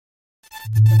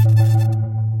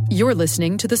You're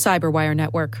listening to the Cyberwire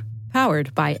Network,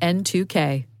 powered by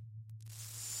N2K.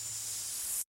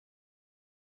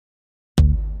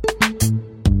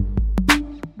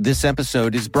 This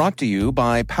episode is brought to you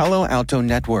by Palo Alto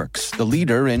Networks, the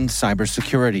leader in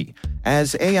cybersecurity.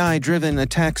 As AI-driven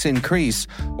attacks increase,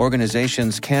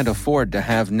 organizations can't afford to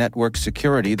have network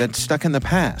security that's stuck in the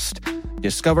past.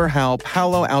 Discover how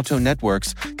Palo Alto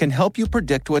Networks can help you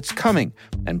predict what's coming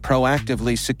and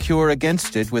proactively secure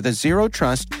against it with a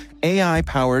zero-trust,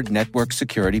 AI-powered network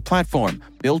security platform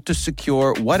built to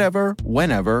secure whatever,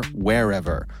 whenever,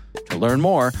 wherever. To learn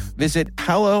more, visit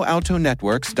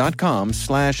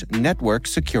paloaltonetworks.com/network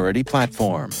security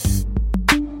platform.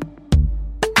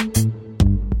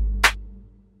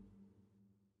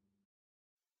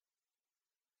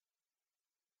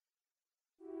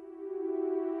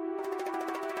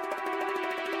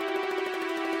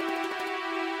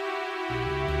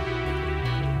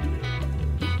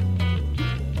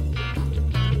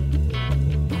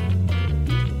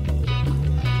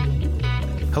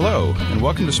 Hello, and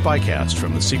welcome to Spycast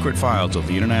from the secret files of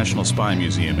the International Spy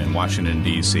Museum in Washington,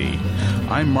 D.C.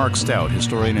 I'm Mark Stout,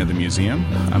 historian of the museum.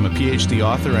 I'm a PhD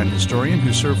author and historian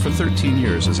who served for 13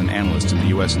 years as an analyst in the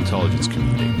U.S. intelligence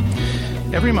community.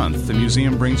 Every month, the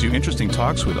museum brings you interesting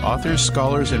talks with authors,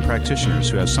 scholars, and practitioners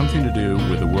who have something to do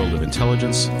with the world of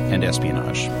intelligence and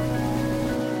espionage.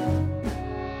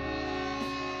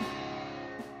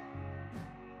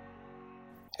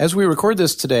 As we record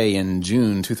this today in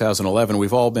June 2011,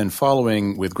 we've all been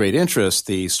following with great interest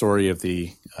the story of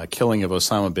the killing of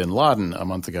Osama bin Laden a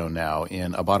month ago now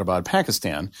in Abbottabad,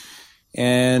 Pakistan.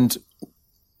 And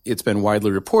it's been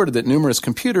widely reported that numerous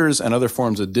computers and other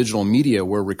forms of digital media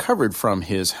were recovered from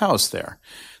his house there.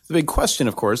 The big question,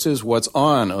 of course, is what's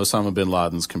on Osama bin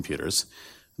Laden's computers.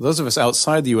 Those of us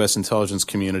outside the U.S. intelligence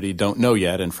community don't know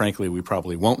yet, and frankly, we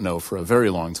probably won't know for a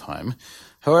very long time.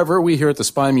 However, we here at the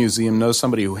Spy Museum know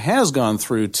somebody who has gone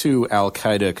through 2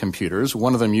 al-Qaeda computers,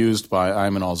 one of them used by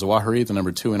Ayman al-Zawahiri, the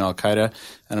number 2 in al-Qaeda,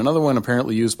 and another one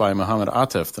apparently used by Mohammed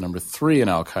Atif, the number 3 in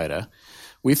al-Qaeda.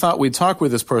 We thought we'd talk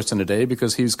with this person today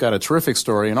because he's got a terrific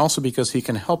story and also because he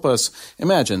can help us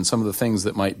imagine some of the things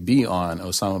that might be on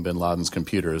Osama bin Laden's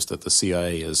computers that the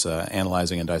CIA is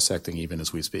analyzing and dissecting even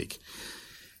as we speak.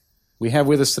 We have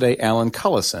with us today Alan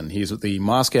Cullison. He's the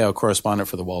Moscow correspondent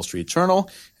for the Wall Street Journal.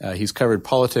 He's covered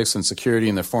politics and security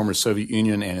in the former Soviet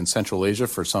Union and in Central Asia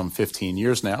for some 15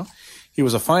 years now. He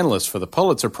was a finalist for the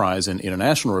Pulitzer Prize in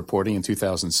International Reporting in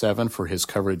 2007 for his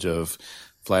coverage of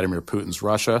Vladimir Putin's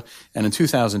Russia. And in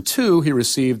 2002, he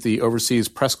received the Overseas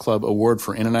Press Club Award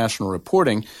for International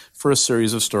Reporting for a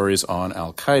series of stories on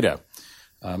al-Qaeda.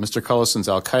 Mr. Cullison's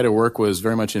al-Qaeda work was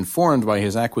very much informed by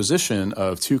his acquisition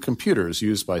of 2 computers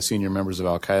used by senior members of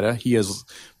al-Qaeda. He has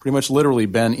pretty much literally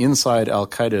been inside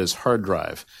al-Qaeda's hard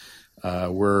drive.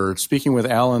 We're speaking with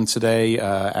Alan today,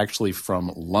 actually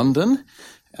from London,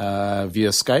 via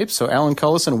Skype. So Alan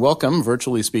Cullison, welcome,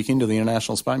 virtually speaking, to the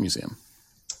International Spy Museum.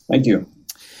 Thank you.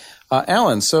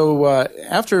 Alan, so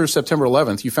after September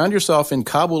 11th, you found yourself in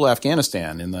Kabul,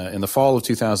 Afghanistan in the fall of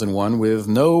 2001 with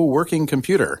no working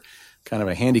computer. Kind of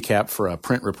a handicap for a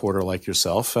print reporter like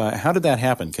yourself. How did that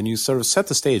happen? Can you sort of set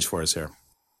the stage for us here?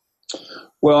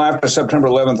 Well, after September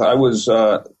 11th, I was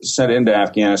sent into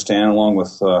Afghanistan along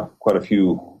with quite a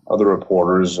few other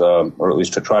reporters, or at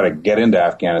least to try to get into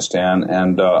Afghanistan.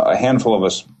 And a handful of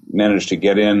us managed to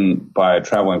get in by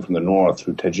traveling from the north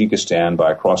through Tajikistan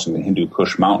by crossing the Hindu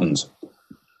Kush Mountains.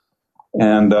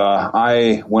 And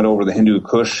I went over the Hindu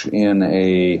Kush in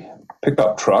a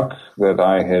pickup truck that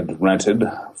I had rented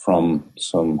from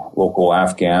some local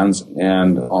Afghans,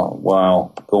 and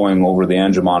while going over the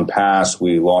Anjuman Pass,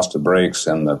 we lost the brakes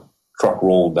and the truck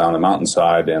rolled down the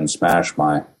mountainside and smashed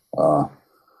my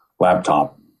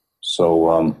laptop.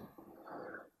 So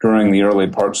during the early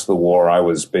parts of the war, I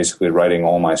was basically writing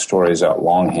all my stories out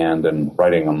longhand and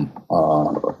writing them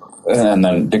and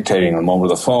then dictating them over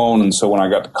the phone. And so when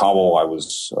I got to Kabul, I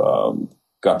was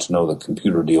got to know the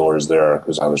computer dealers there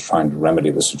because I was trying to remedy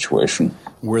the situation.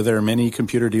 Were there many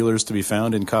computer dealers to be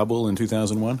found in Kabul in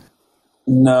 2001?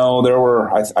 No, there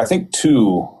were, I think,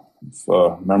 2, if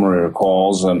memory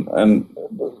recalls. And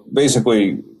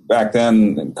basically, back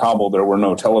then in Kabul, there were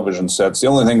no television sets. The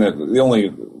only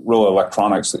real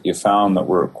electronics that you found that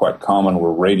were quite common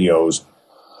were radios,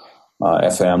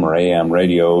 FM or AM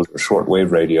radios or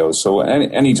shortwave radios. So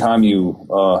any time you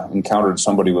encountered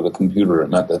somebody with a computer, it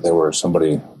meant that they were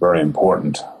somebody very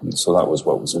important. And so that was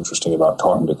what was interesting about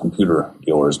talking to computer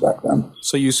dealers back then.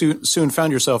 So you soon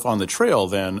found yourself on the trail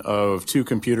then of 2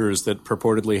 computers that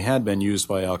purportedly had been used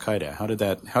by al-Qaeda. How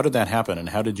did that happen, and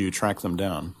how did you track them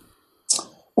down?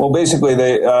 Well, basically,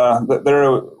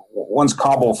 once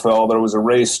Kabul fell, there was a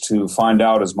race to find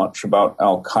out as much about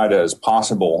al-Qaeda as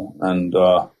possible, and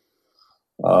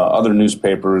other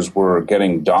newspapers were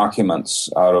getting documents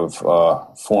out of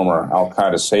former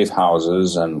al-Qaeda safe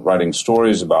houses and writing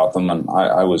stories about them, and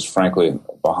I was frankly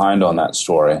behind on that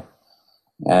story.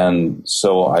 And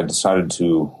so I decided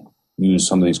to use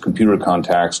some of these computer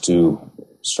contacts to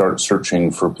start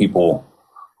searching for people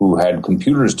who had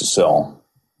computers to sell.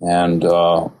 And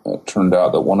it turned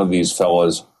out that one of these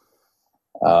fellas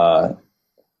found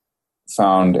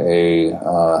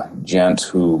a gent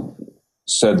who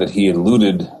said that he had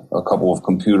looted a couple of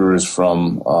computers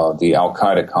from the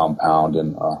Al-Qaeda compound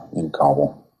in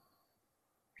Kabul.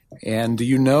 And do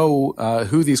you know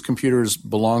who these computers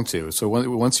belong to? So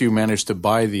once you managed to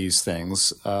buy these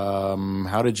things,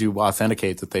 how did you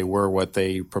authenticate that they were what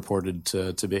they purported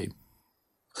to be?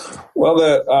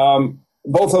 Well,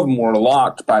 both of them were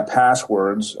locked by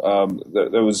passwords.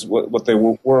 There was what they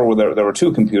were. There were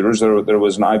two computers. There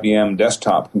was an IBM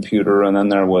desktop computer, and then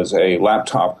there was a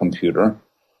laptop computer.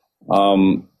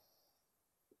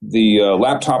 The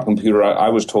laptop computer, I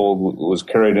was told, was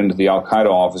carried into the Al-Qaeda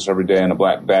office every day in a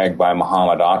black bag by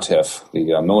Mohammed Atif,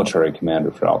 the military commander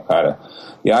for Al-Qaeda.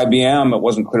 The IBM, it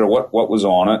wasn't clear what was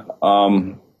on it.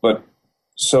 But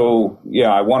so,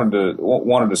 yeah, I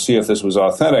wanted to see if this was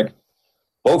authentic.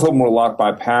 Both of them were locked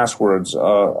by passwords,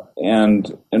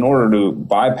 and in order to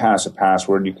bypass a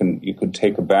password, you could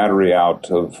take a battery out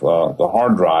of the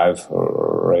hard drive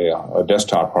or a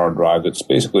desktop hard drive that's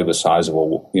basically the size of a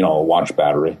watch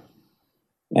battery.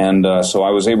 And so I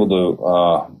was able to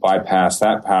bypass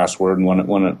that password. And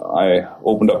when I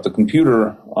opened up the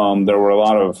computer, there were a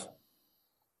lot of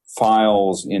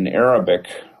files in Arabic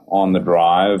on the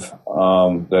drive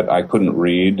that I couldn't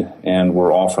read and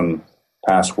were often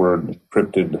password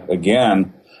encrypted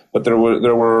again, but there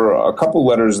were a couple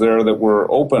letters there that were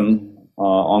open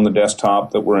on the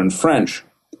desktop that were in French,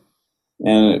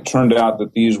 and it turned out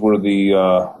that these were the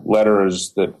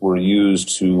letters that were used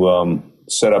to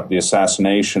set up the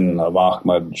assassination of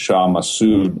Ahmad Shah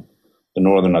Massoud, the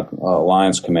Northern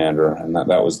Alliance commander, and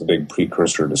that was the big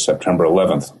precursor to September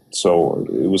 11th. So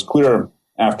it was clear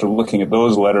after looking at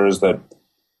those letters that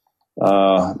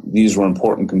these were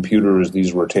important computers.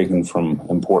 These were taken from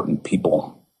important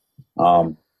people.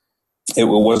 It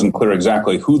wasn't clear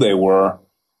exactly who they were,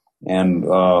 and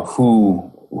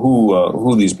who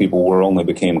these people were only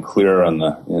became clear in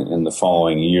the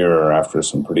following year after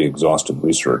some pretty exhaustive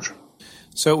research.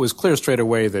 So it was clear straight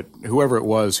away that whoever it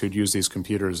was who'd used these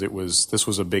computers, this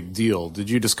was a big deal. Did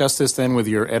you discuss this then with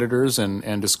your editors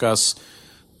and discuss,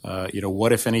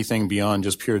 what, if anything, beyond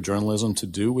just pure journalism to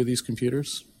do with these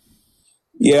computers?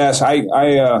 Yes, I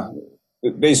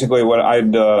basically what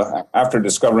I'd after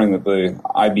discovering that the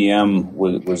IBM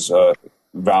was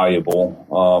valuable,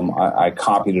 I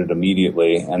copied it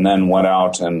immediately and then went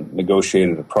out and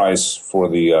negotiated a price for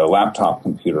the laptop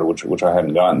computer, which I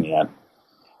hadn't gotten yet.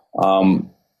 And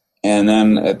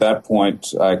then at that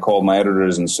point, I called my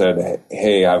editors and said,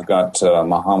 "Hey, I've got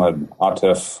Mohammed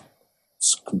Atif's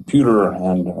computer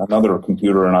and another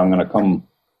computer, and I'm going to come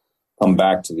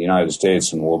back to the United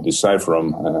States and we'll decipher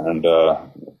them." And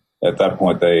at that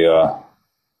point, they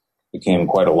became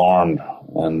quite alarmed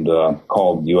and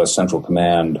called U.S. Central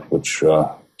Command, which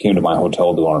came to my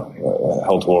hotel door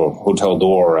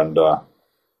and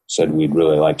said we'd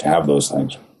really like to have those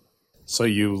things. So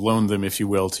you loaned them, if you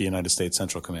will, to United States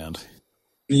Central Command.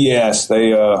 Yes,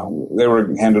 they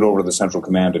were handed over to the Central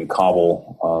Command in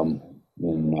Kabul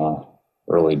in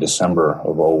early December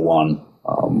of 2001.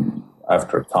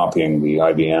 After copying the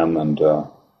IBM,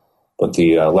 but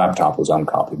the laptop was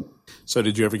uncopied. So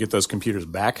did you ever get those computers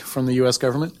back from the U.S.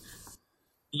 government?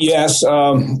 Yes.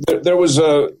 There was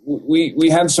we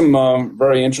had some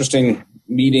very interesting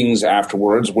meetings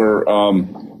afterwards where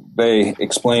they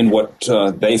explained what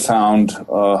they found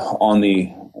on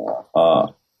the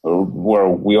where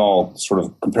we all sort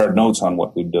of compared notes on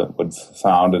what we'd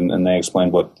found, and they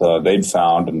explained what they'd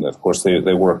found, and of course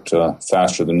they worked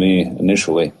faster than me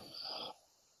initially.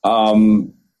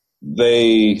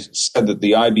 They said that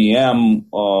the IBM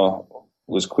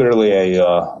was clearly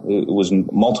it was a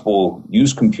multiple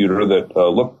use computer that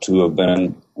looked to have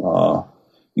been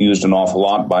used an awful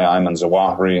lot by Ayman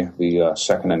Zawahiri, the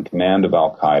second in command of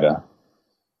Al-Qaeda.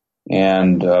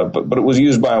 And but it was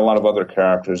used by a lot of other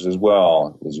characters as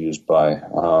well. It was used by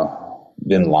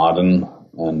Bin Laden,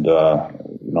 and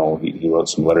he wrote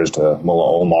some letters to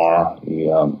Mullah Omar.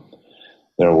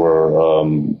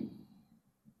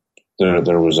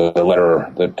 There was a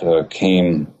letter that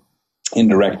came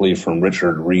indirectly from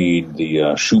Richard Reed,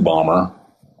 the shoe bomber,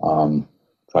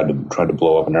 tried to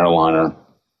blow up an airliner.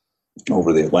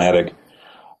 over the Atlantic,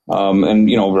 and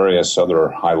various other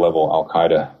high-level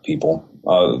Al-Qaeda people.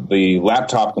 The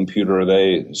laptop computer,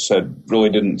 they said, really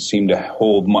didn't seem to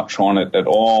hold much on it at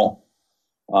all.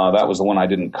 That was the one I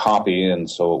didn't copy, and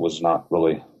so it was not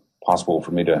really possible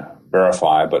for me to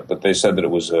verify. But they said that it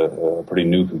was a pretty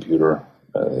new computer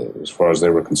as far as they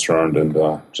were concerned,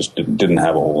 and just didn't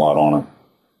have a whole lot on it.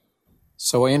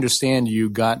 So I understand you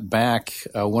got back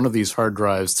one of these hard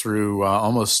drives through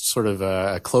almost sort of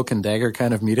a cloak and dagger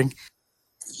kind of meeting.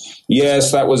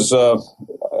 Yes, that was.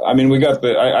 We got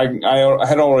the. I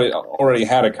had already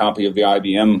had a copy of the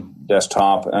IBM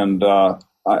desktop, and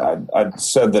I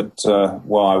said that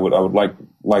I would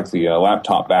like the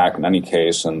laptop back in any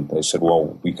case, and they said,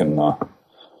 well, we can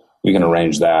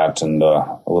arrange that. And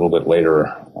a little bit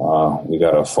later, we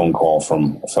got a phone call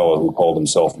from a fellow who called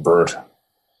himself Bert.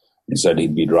 He said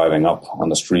he'd be driving up on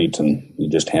the street, and he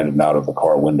just handed it out of the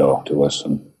car window to us,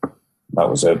 and that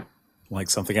was it. Like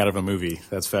something out of a movie.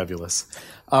 That's fabulous.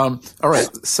 All right.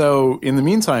 So in the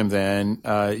meantime, then,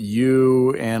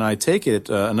 you and I take it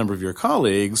a number of your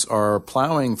colleagues are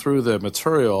plowing through the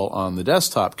material on the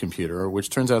desktop computer, which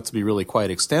turns out to be really quite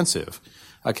extensive.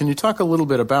 Can you talk a little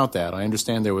bit about that? I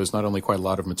understand there was not only quite a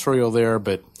lot of material there,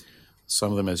 but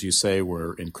some of them, as you say,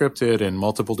 were encrypted in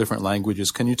multiple different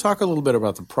languages. Can you talk a little bit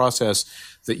about the process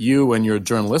that you and your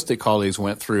journalistic colleagues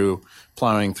went through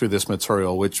plowing through this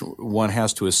material, which one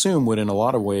has to assume would in a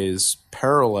lot of ways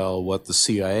parallel what the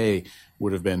CIA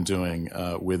would have been doing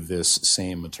with this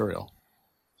same material?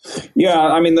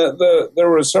 Yeah, there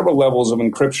were several levels of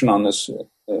encryption on this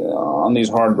on these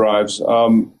hard drives.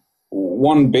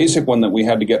 One basic one that we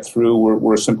had to get through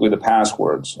were simply the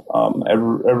passwords. There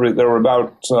were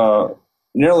about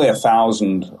nearly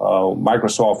 1,000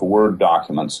 Microsoft Word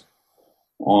documents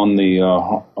on the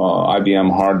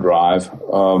IBM hard drive,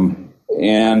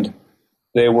 and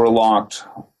they were locked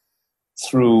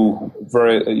through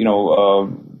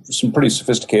some pretty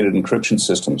sophisticated encryption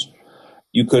systems.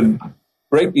 You could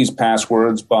break these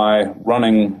passwords by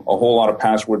running a whole lot of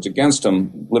passwords against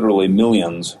them, literally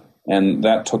millions, and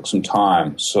that took some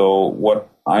time. So what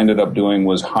I ended up doing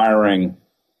was hiring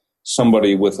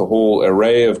somebody with a whole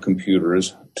array of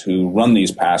computers to run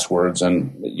these passwords,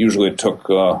 and usually it took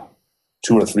 2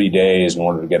 or 3 days in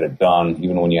order to get it done,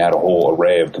 even when you had a whole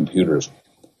array of computers.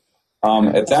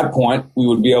 At that point, we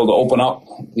would be able to open up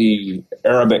the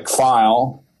Arabic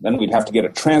file, then we'd have to get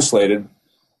it translated,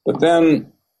 but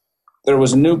then there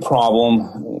was a new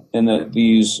problem in that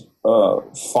these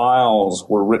files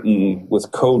were written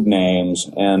with code names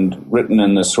and written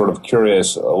in this sort of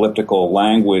curious elliptical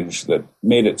language that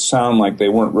made it sound like they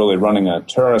weren't really running a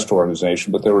terrorist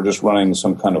organization, but they were just running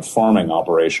some kind of farming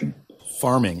operation.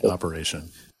 Farming operation?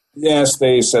 Yes,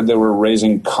 they said they were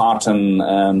raising cotton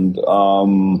and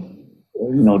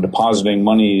depositing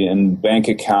money in bank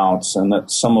accounts, and that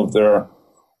some of their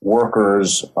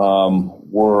workers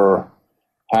were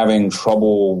having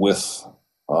trouble with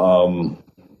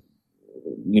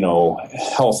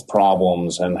health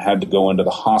problems and had to go into the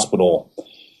hospital.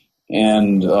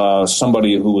 And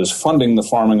somebody who was funding the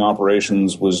farming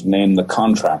operations was named the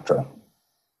contractor.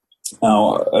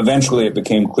 Now, eventually it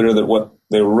became clear that what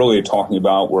they were really talking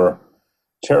about were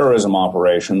terrorism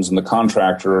operations, and the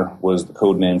contractor was the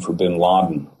code name for bin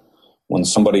Laden. When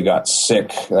somebody got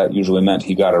sick, that usually meant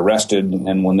he got arrested,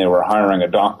 and when they were hiring a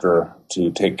doctor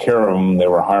to take care of him, they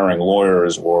were hiring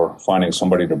lawyers or finding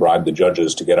somebody to bribe the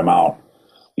judges to get him out.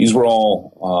 These were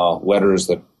all letters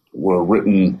that were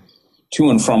written to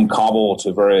and from Kabul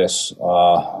to various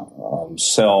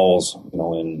cells,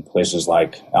 in places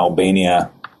like Albania,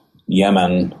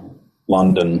 Yemen,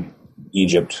 London,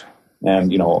 Egypt,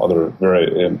 and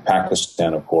in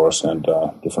Pakistan, of course, and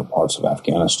different parts of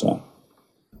Afghanistan.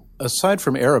 Aside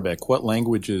from Arabic, what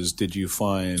languages did you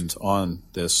find on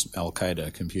this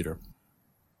Al-Qaeda computer?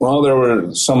 Well, there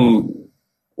were some.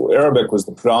 Arabic was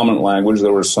the predominant language.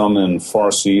 There were some in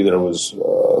Farsi. There was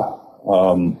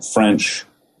French,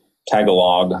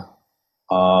 Tagalog,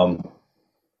 but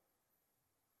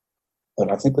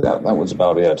I think that was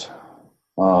about it.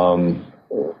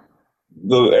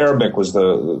 The Arabic was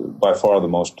by far the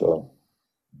most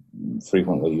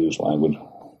frequently used language.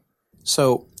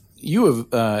 So you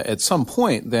have, at some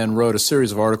point, then wrote a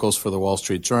series of articles for the Wall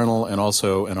Street Journal and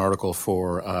also an article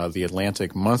for the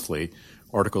Atlantic Monthly,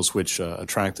 articles which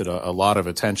attracted a lot of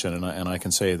attention. And I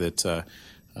can say that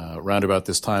round about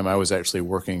this time, I was actually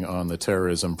working on the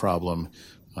terrorism problem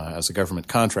as a government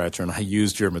contractor, and I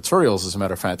used your materials, as a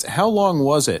matter of fact. How long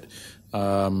was it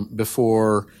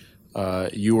before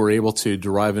you were able to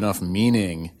derive enough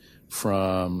meaning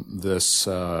from this,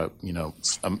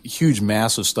 huge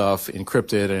mass of stuff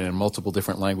encrypted and in multiple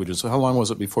different languages. So how long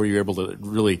was it before you were able to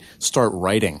really start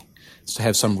writing, to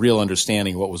have some real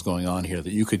understanding of what was going on here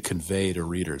that you could convey to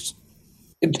readers?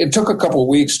 It took a couple of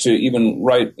weeks to even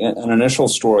write an initial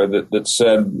story that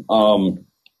said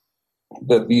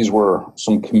that these were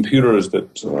some computers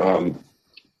that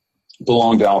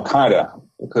belonged to Al Qaeda,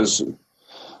 because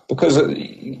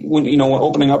when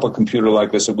opening up a computer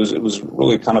like this, it was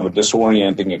really kind of a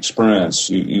disorienting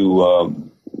experience.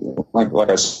 Like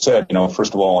I said,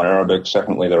 first of all in Arabic.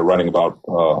 Secondly, they're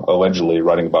allegedly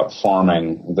writing about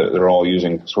farming. They're all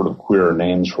using sort of queer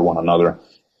names for one another.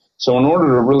 So in order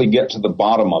to really get to the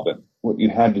bottom of it, what you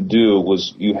had to do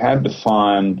was you had to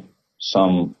find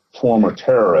some former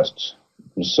terrorists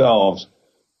themselves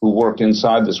who worked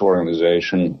inside this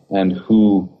organization and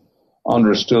who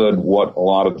understood what a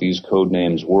lot of these code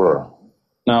names were.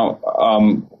 Now,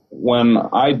 when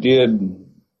I did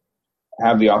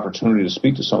have the opportunity to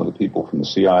speak to some of the people from the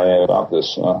CIA about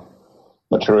this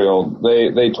material,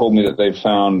 they told me that they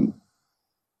found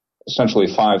essentially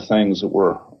 5 things that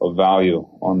were of value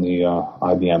on the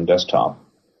IBM desktop.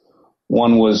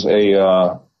 One was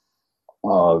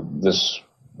this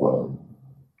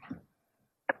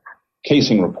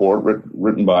casing report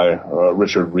written by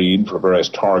Richard Reed for various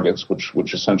targets,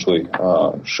 which essentially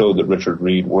showed that Richard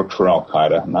Reed worked for Al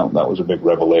Qaeda, and that was a big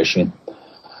revelation.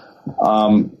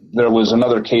 There was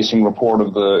another casing report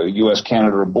of the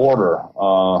U.S.-Canada border,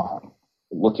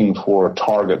 looking for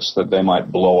targets that they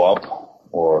might blow up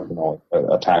or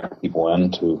attack people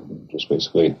in, to just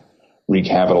basically wreak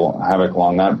havoc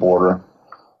along that border.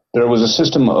 There was a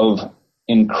system of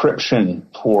encryption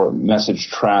for message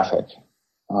traffic,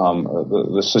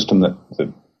 the system that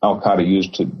Al Qaeda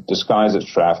used to disguise its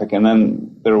traffic, and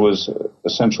then there was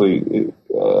essentially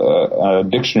a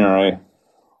dictionary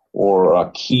or a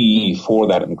key for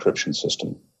that encryption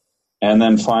system. And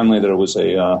then finally there was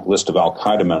a list of Al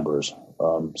Qaeda members,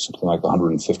 something like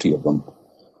 150 of them,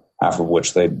 half of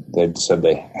which they'd said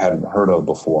they hadn't heard of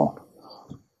before.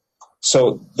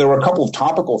 So there were a couple of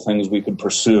topical things we could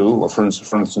pursue. For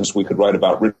instance, we could write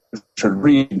about Richard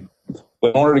Reed.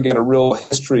 But in order to get a real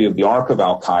history of the arc of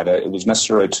Al Qaeda, it was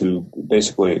necessary to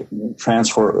basically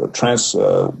translate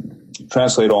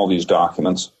all these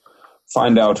documents,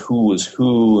 find out who was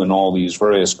who in all these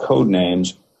various code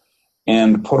names,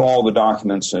 and put all the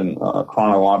documents in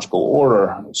chronological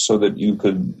order so that you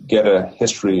could get a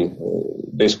history,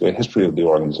 basically a history of the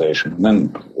organization. And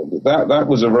then that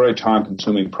was a very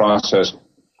time-consuming process.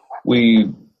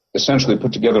 We essentially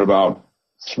put together about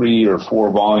 3 or 4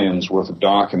 volumes worth of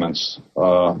documents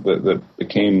that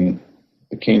became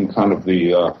kind of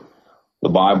the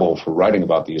Bible for writing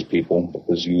about these people,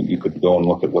 because you could go and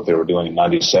look at what they were doing in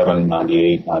 97,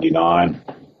 98, 99,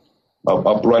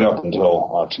 right up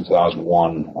until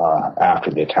 2001, after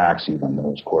the attacks even. There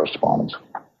was correspondence.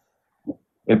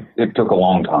 It took a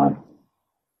long time.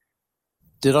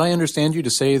 Did I understand you to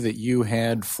say that you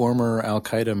had former Al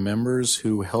Qaeda members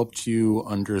who helped you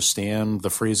understand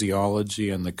the phraseology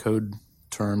and the code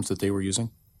terms that they were using?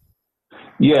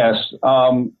 Yes.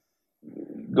 In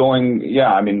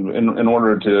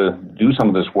order to do some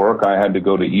of this work, I had to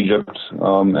go to Egypt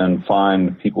and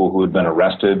find people who had been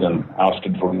arrested and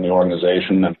ousted from the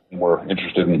organization and were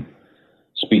interested in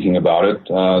speaking about it.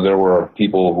 There were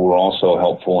people who were also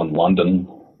helpful in London,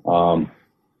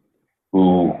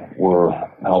 who were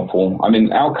helpful. I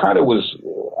mean, Al Qaeda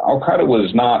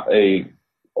was not a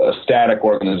static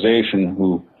organization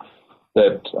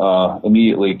that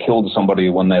immediately killed somebody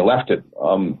when they left it.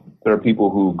 There are people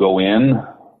who go in,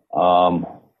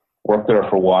 work there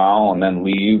for a while, and then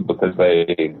leave because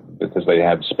they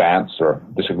had spats or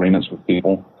disagreements with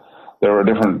people. There were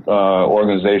different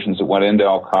organizations that went into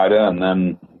Al Qaeda and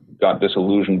then got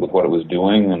disillusioned with what it was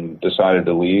doing and decided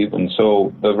to leave. And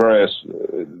so there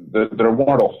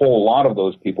weren't a whole lot of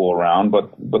those people around,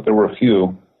 but there were a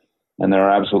few, and they're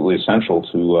absolutely essential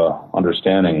to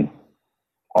understanding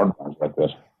hard times like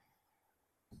this.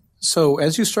 So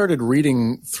as you started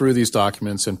reading through these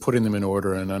documents and putting them in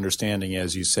order and understanding,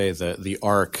 as you say, the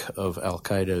arc of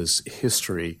Al-Qaeda's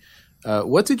history,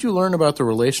 what did you learn about the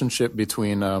relationship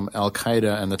between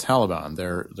Al-Qaeda and the Taliban,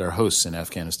 their hosts in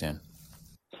Afghanistan?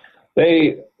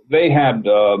 The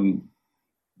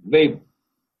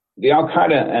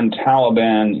Al-Qaeda and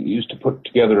Taliban used to put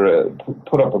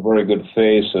up a very good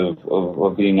face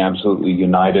of being absolutely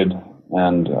united,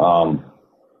 and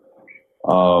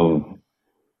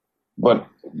but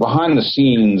behind the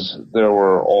scenes there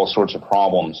were all sorts of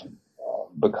problems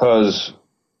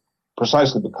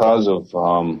precisely because of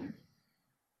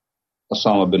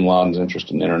Osama bin Laden's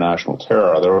interest in international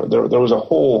terror. There was a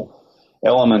whole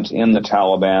element in the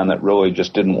Taliban that really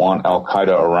just didn't want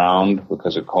al-Qaeda around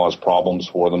because it caused problems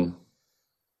for them.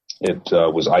 It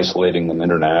was isolating them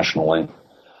internationally.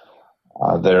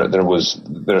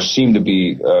 There seemed to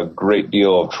be a great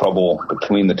deal of trouble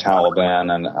between the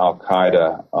Taliban and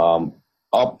al-Qaeda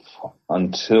up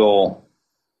until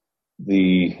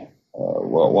there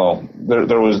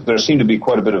seemed to be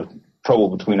quite a bit of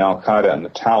trouble between al-Qaeda and the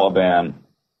Taliban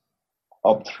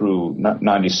up through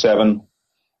 97,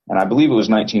 and I believe it was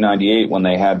 1998 when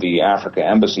they had the Africa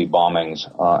embassy bombings.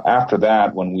 After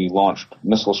that, when we launched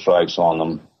missile strikes on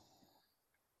them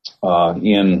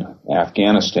in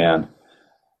Afghanistan,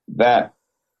 that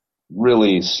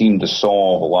really seemed to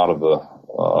solve a lot of the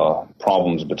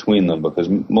problems between them, because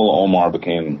Mullah Omar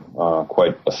became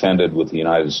quite offended with the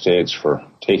United States for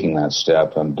taking that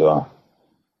step, and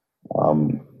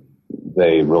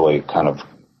they really kind of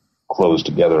closed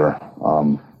together.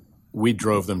 We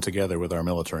drove them together with our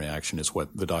military action, is what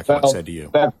the document said to you.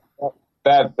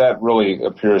 That really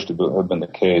appears to have been the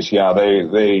case. Yeah,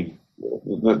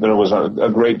 there was a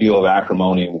great deal of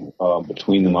acrimony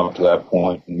between them up to that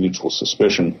point, and mutual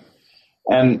suspicion,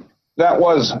 and that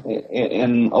was,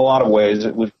 in a lot of ways,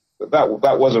 that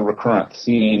was a recurrent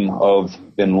theme of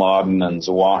Bin Laden and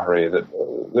Zawahiri.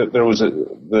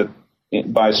 That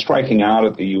by striking out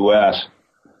at the U.S.,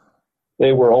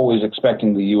 they were always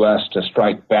expecting the U.S. to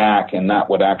strike back, and that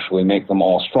would actually make them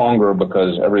all stronger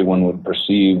because everyone would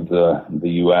perceive the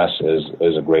U.S.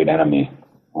 as a great enemy.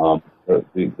 There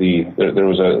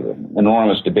was an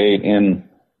enormous debate in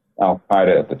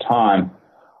al-Qaeda at the time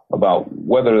about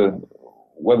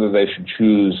whether they should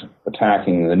choose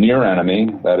attacking the near enemy,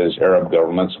 that is Arab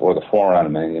governments, or the far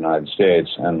enemy, the United States.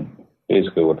 And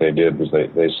basically what they did was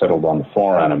they settled on the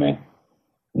far enemy.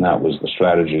 And that was the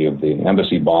strategy of the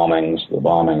embassy bombings, the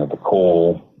bombing of the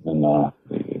Cole, and the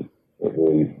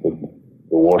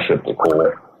warship, the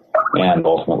Cole, and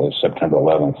ultimately September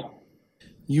 11th.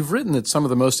 You've written that some of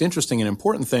the most interesting and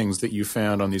important things that you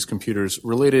found on these computers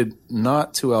related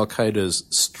not to al-Qaeda's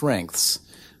strengths,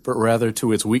 but rather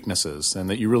to its weaknesses, and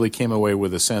that you really came away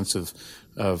with a sense of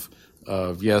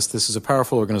yes, this is a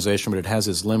powerful organization, but it has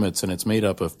its limits, and it's made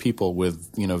up of people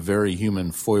with, very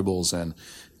human foibles and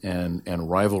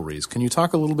rivalries. Can you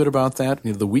talk a little bit about that,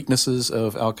 the weaknesses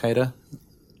of al-Qaeda?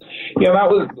 Yeah, that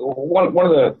was one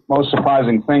of the most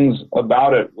surprising things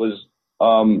about it was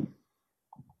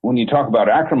when you talk about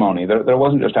acrimony, there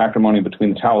wasn't just acrimony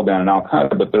between the Taliban and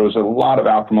al-Qaeda, but there was a lot of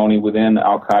acrimony within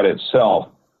al-Qaeda itself.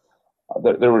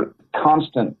 There were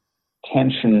constant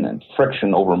tension and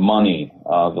friction over money,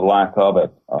 the lack of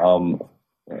it,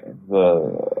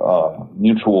 the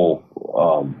mutual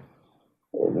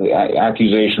the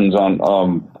accusations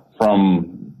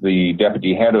from the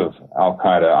deputy head of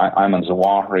al-Qaeda, Ayman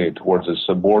Zawahiri, towards his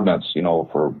subordinates,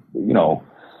 for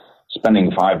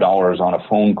spending $5 on a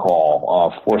phone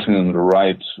call, forcing them to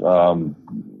write,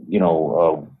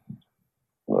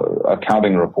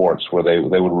 accounting reports where they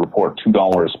would report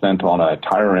 $2 spent on a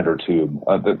tire inner tube.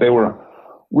 That they were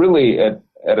really at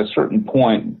a certain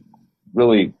point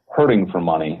really hurting for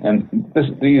money, and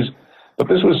but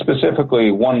this was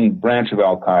specifically one branch of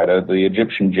al-Qaeda, the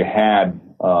Egyptian Jihad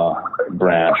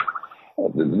branch,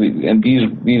 and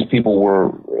these people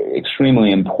were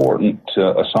extremely important to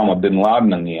Osama bin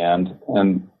Laden in the end,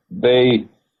 and they,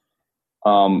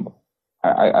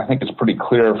 I think it's pretty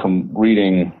clear from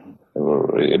reading.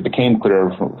 It became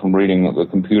clear from reading the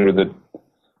computer that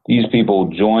these people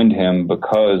joined him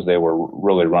because they were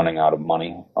really running out of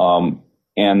money.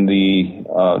 And the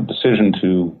decision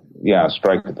to,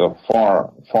 strike at the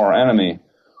far enemy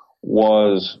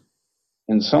was,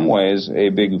 in some ways, a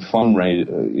big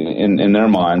in their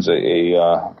minds,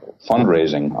 a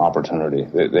fundraising opportunity.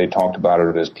 They talked about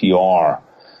it as PR,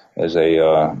 as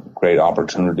a great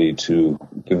opportunity to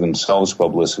give themselves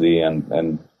publicity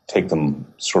and take them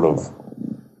sort of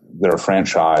their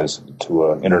franchise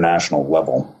to an international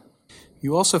level.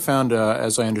 You also found,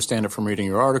 as I understand it from reading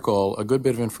your article, a good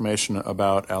bit of information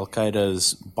about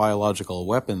al-Qaeda's biological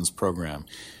weapons program.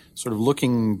 Sort of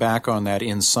looking back on that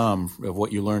in sum of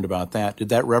what you learned about that, did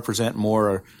that represent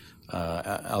more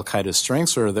al-Qaeda's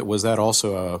strengths, or was that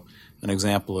also an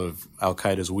example of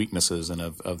al-Qaeda's weaknesses and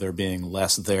of there being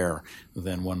less there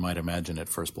than one might imagine at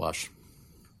first blush?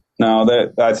 No,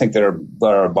 I think their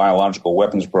biological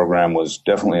weapons program was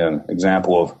definitely an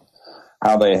example of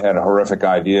how they had horrific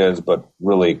ideas but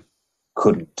really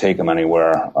couldn't take them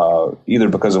anywhere, either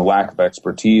because of lack of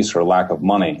expertise or lack of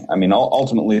money. I mean,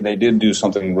 ultimately they did do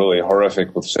something really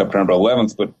horrific with September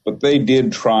 11th, but they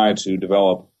did try to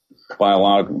develop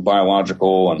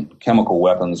biological and chemical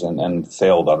weapons and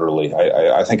failed utterly.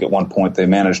 I think at one point they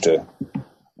managed to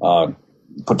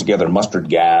put together mustard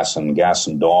gas and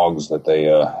dogs that they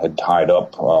had tied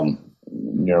up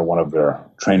near one of their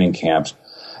training camps.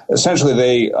 Essentially,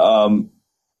 they,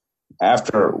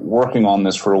 after working on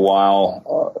this for a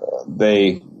while,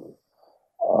 they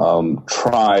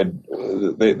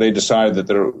decided that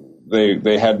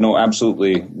they had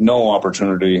absolutely no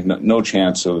opportunity, no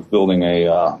chance of building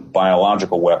a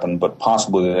biological weapon, but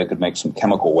possibly they could make some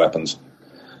chemical weapons.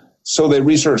 So they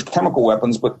researched chemical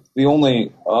weapons, but the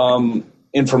only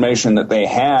information that they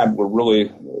had were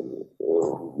really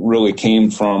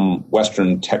came from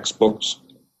Western textbooks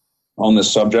on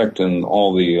this subject, and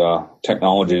all the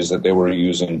technologies that they were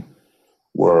using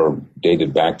were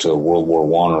dated back to World War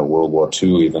I or World War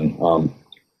II even.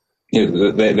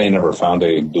 They never found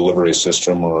a delivery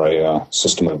system or a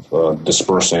system of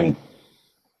dispersing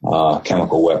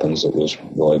chemical weapons that was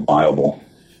really viable.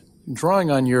 Drawing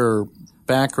on your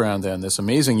background then, this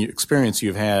amazing experience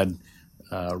you've had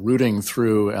rooting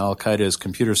through al-Qaeda's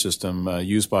computer system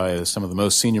used by some of the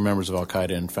most senior members of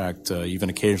al-Qaeda, in fact, even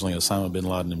occasionally Osama bin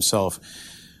Laden himself,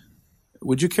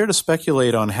 would you care to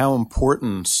speculate on how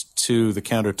important to the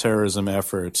counterterrorism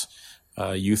effort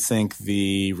you think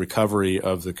the recovery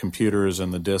of the computers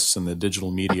and the disks and the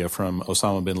digital media from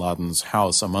Osama bin Laden's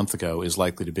house a month ago is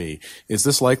likely to be? Is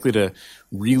this likely to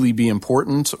really be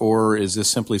important, or is this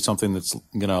simply something that's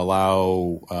going to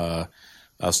allow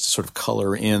us to sort of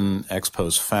color in ex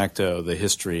post facto the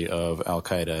history of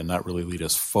al-Qaeda and not really lead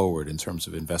us forward in terms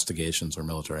of investigations or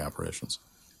military operations?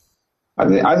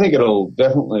 I think it'll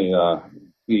definitely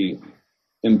be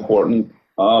important.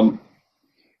 How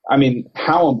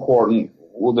important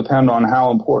will depend on how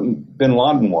important bin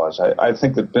Laden was. I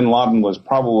think that bin Laden was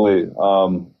probably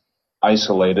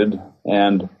isolated,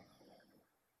 and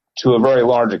to a very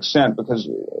large extent, because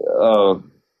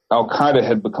al-Qaeda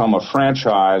had become a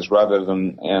franchise rather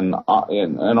than an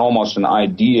almost an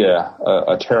idea,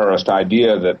 a terrorist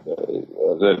idea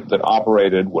that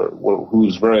operated,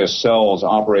 whose various cells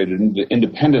operated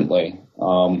independently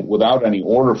without any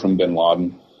order from bin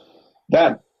Laden.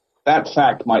 That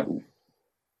fact might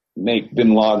make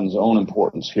bin Laden's own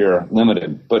importance here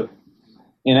limited. But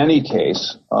in any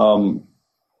case, the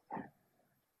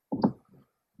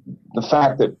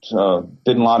fact that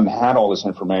bin Laden had all this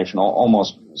information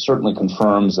almost certainly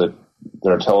confirms that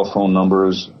there are telephone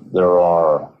numbers, there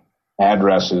are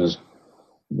addresses,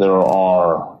 there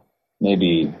are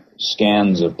maybe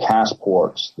scans of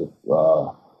passports that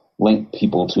link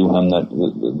people to him.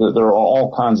 That there are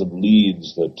all kinds of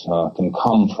leads that can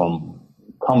come from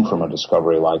a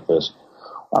discovery like this.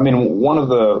 I mean, one of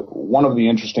the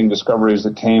interesting discoveries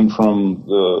that came from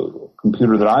the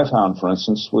computer that I found, for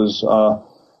instance, was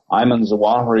Ayman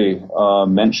Zawahiri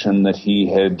mentioned that he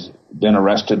had been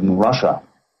arrested in Russia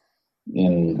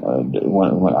in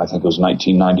when I think it was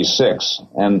 1996,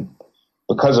 and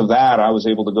because of that, I was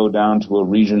able to go down to a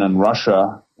region in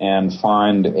Russia and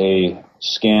find a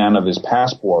scan of his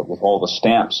passport with all the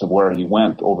stamps of where he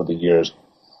went over the years.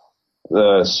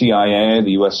 The CIA,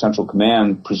 the U.S. Central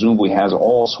Command, presumably has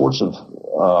all sorts of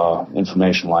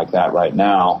information like that right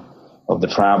now of the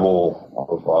travel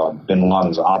of bin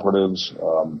Laden's operatives,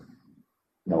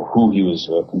 who he was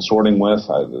consorting with.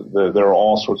 There are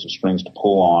all sorts of strings to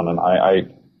pull on, and I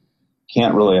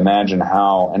can't really imagine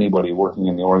how anybody working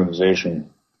in the organization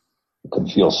could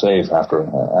feel safe after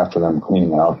them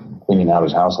cleaning out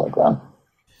his house like that.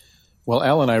 Well,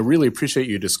 Alan, I really appreciate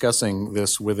you discussing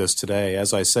this with us today.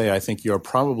 As I say, I think you're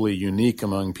probably unique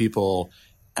among people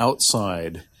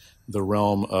outside the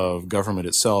realm of government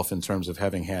itself in terms of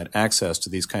having had access to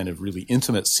these kind of really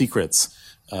intimate secrets,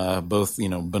 both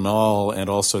banal and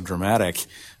also dramatic,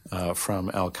 from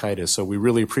al-Qaeda. So we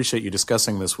really appreciate you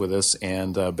discussing this with us,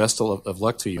 and best of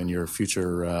luck to you in your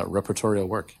future repertorial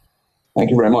work.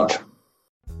 Thank you very much.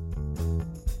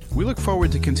 We look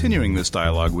forward to continuing this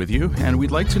dialogue with you, and we'd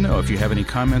like to know if you have any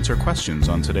comments or questions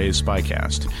on today's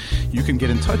Spycast. You can get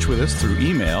in touch with us through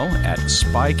email at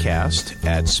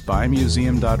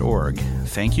spycast@spymuseum.org.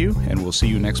 Thank you, and we'll see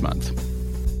you next month.